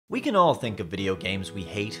We can all think of video games we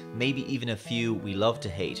hate, maybe even a few we love to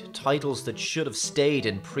hate, titles that should have stayed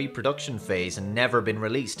in pre-production phase and never been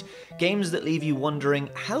released, games that leave you wondering,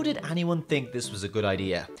 how did anyone think this was a good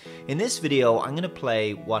idea? In this video, I'm going to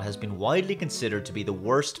play what has been widely considered to be the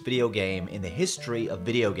worst video game in the history of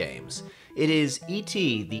video games. It is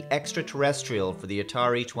E.T. the Extraterrestrial for the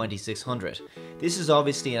Atari 2600. This is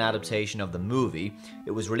obviously an adaptation of the movie.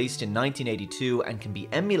 It was released in 1982 and can be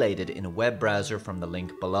emulated in a web browser from the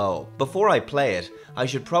link below. Before I play it, I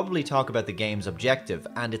should probably talk about the game's objective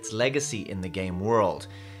and its legacy in the game world.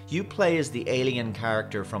 You play as the alien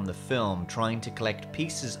character from the film trying to collect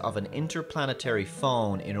pieces of an interplanetary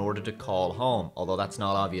phone in order to call home, although that's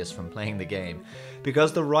not obvious from playing the game.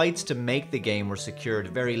 Because the rights to make the game were secured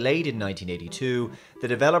very late in 1982, the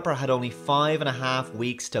developer had only 5.5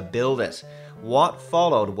 weeks to build it. What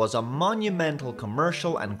followed was a monumental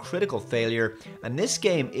commercial and critical failure, and this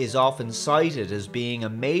game is often cited as being a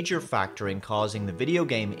major factor in causing the video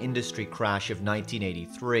game industry crash of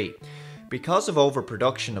 1983. Because of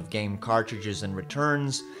overproduction of game cartridges and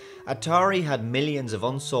returns, Atari had millions of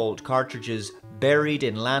unsold cartridges buried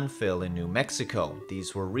in landfill in New Mexico.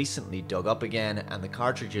 These were recently dug up again, and the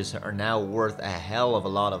cartridges are now worth a hell of a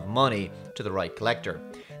lot of money to the right collector.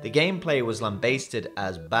 The gameplay was lambasted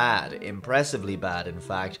as bad, impressively bad in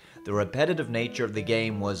fact. The repetitive nature of the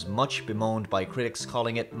game was much bemoaned by critics,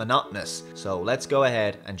 calling it monotonous. So let's go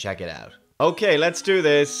ahead and check it out. Okay, let's do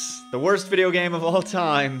this. The worst video game of all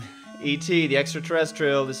time. E.T. the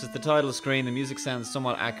Extraterrestrial. This is the title screen. The music sounds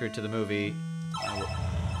somewhat accurate to the movie.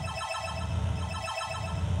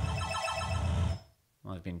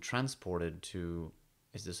 I've been transported to...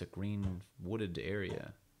 Is this a green wooded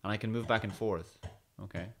area? And I can move back and forth.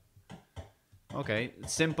 Okay. Okay,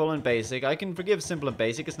 simple and basic. I can forgive simple and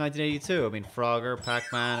basic. It's 1982. I mean, Frogger,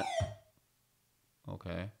 Pac-Man.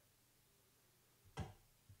 Okay.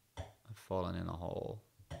 I've fallen in a hole.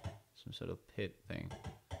 Some sort of pit thing.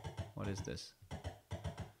 What is this?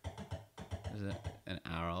 Is it an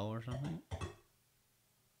arrow or something?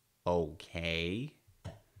 Okay.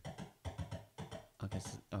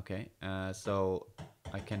 Okay. So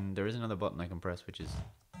I can. There is another button I can press, which is.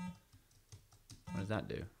 What does that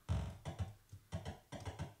do?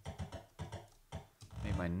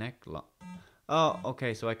 Made my neck lock. Oh,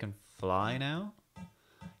 okay. So I can fly now.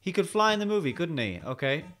 He could fly in the movie, couldn't he?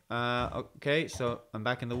 Okay. Okay. So I'm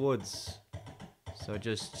back in the woods. So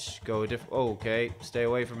just go a different... Oh, okay, stay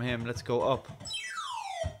away from him. Let's go up.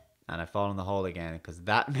 And I fall in the hole again, because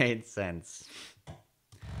that made sense.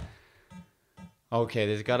 Okay,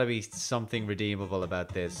 there's got to be something redeemable about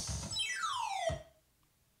this.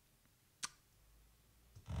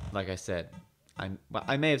 Like I said,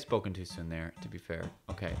 I may have spoken too soon there, to be fair.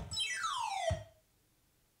 Okay.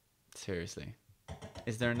 Seriously.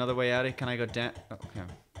 Is there another way out? Can I go down? Okay.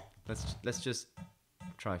 Let's just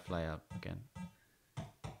try fly out again.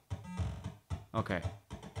 Okay.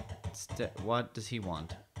 What does he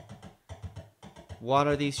want? What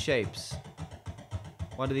are these shapes?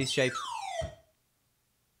 What are these shapes?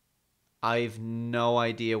 I've no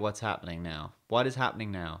idea what's happening now. What is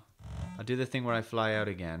happening now? I'll do the thing where I fly out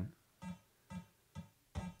again.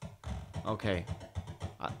 Okay.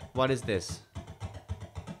 What is this?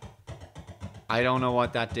 I don't know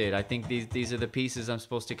what that did. I think these are the pieces I'm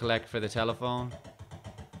supposed to collect for the telephone.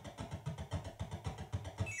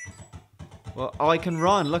 Well, oh, I can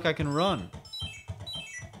run. Look, I can run.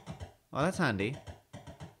 Oh, that's handy.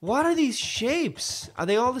 What are these shapes? Are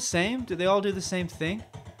they all the same? Do they all do the same thing?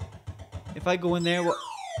 If I go in there,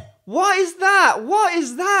 what is that? What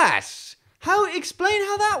is that? Explain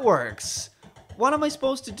how that works. What am I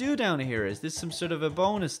supposed to do down here? Is this some sort of a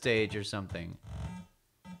bonus stage or something?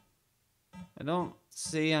 I don't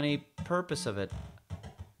see any purpose of it.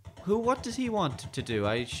 What does he want to do?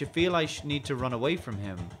 I feel I need to run away from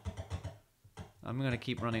him. I'm gonna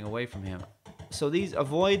keep running away from him. So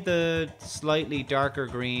avoid the slightly darker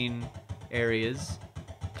green areas.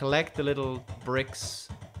 Collect the little bricks.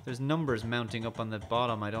 There's numbers mounting up on the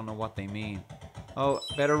bottom. I don't know what they mean. Oh,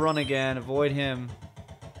 better run again. Avoid him.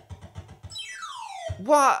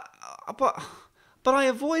 What? But I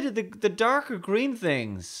avoided the darker green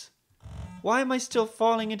things. Why am I still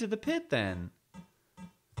falling into the pit then?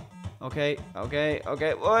 Okay.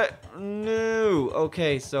 What? No.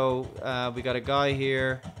 Okay, so we got a guy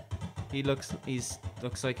here. He looks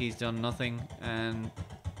like he's done nothing, and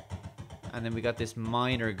then we got this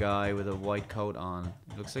miner guy with a white coat on.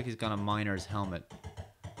 It looks like he's got a miner's helmet.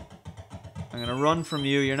 I'm gonna run from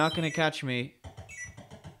you. You're not gonna catch me.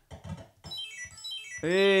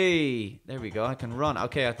 Hey, there we go. I can run.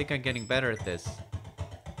 Okay, I think I'm getting better at this.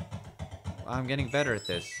 I'm getting better at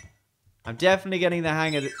this. I'm definitely getting the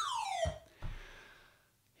hang of it.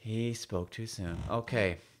 He spoke too soon.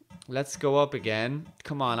 Okay, let's go up again.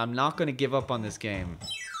 Come on, I'm not going to give up on this game.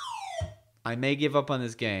 I may give up on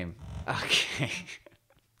this game. Okay.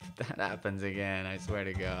 That happens again, I swear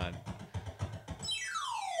to God.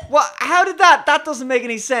 What? How did that? That doesn't make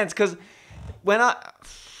any sense, because when I...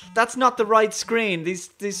 That's not the right screen.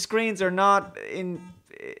 These screens are not in...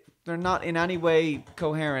 They're not in any way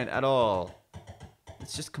coherent at all.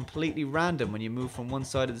 It's just completely random when you move from one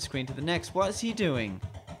side of the screen to the next. What is he doing?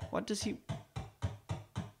 What does he...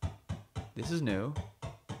 This is new.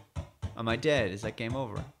 Am I dead? Is that game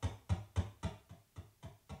over?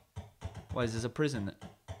 Why is this a prison?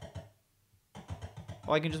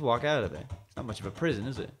 Oh, I can just walk out of it. It's not much of a prison,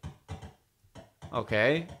 is it?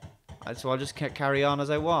 Okay. So I'll just carry on as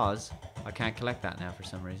I was. I can't collect that now for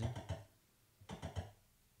some reason.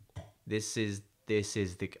 This is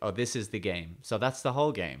the game. So that's the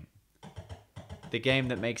whole game. The game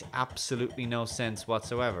that makes absolutely no sense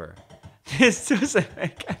whatsoever. This doesn't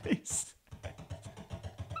make any sense.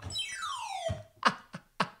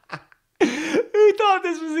 Who thought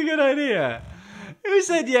this was a good idea? Who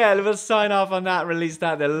said, yeah, we'll sign off on that, release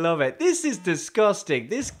that, they'll love it? This is disgusting.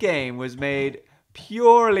 This game was made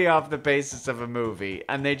purely off the basis of a movie,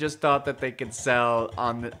 and they just thought that they could sell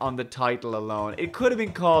on the title alone. It could have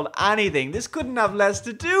been called anything. This couldn't have less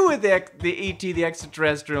to do with the E.T. the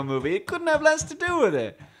Extraterrestrial movie. It couldn't have less to do with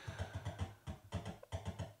it.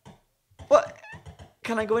 What?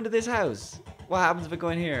 Can I go into this house? What happens if I go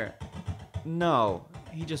in here? No.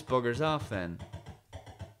 He just buggers off then.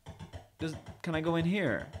 Can I go in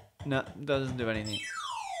here? No, doesn't do anything.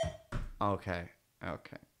 Okay.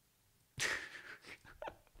 Okay.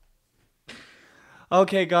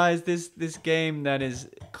 Okay, guys, this game that is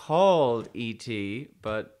called E.T.,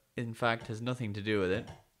 but in fact has nothing to do with it.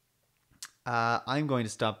 I'm going to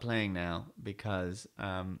stop playing now because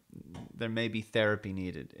there may be therapy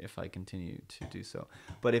needed if I continue to do so.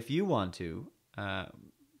 But if you want to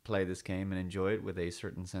play this game and enjoy it with a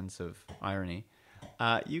certain sense of irony,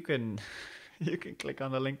 you can you can click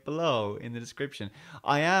on the link below in the description.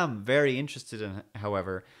 I am very interested in,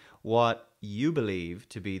 however, what you believe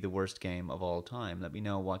to be the worst game of all time. Let me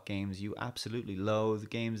know what games you absolutely loathe,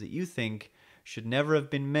 games that you think should never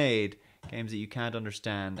have been made, games that you can't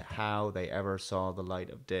understand how they ever saw the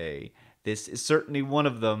light of day. This is certainly one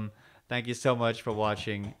of them. Thank you so much for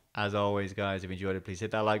watching. As always, guys, if you enjoyed it, please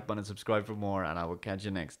hit that like button and subscribe for more, and I will catch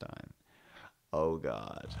you next time. Oh,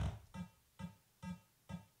 God.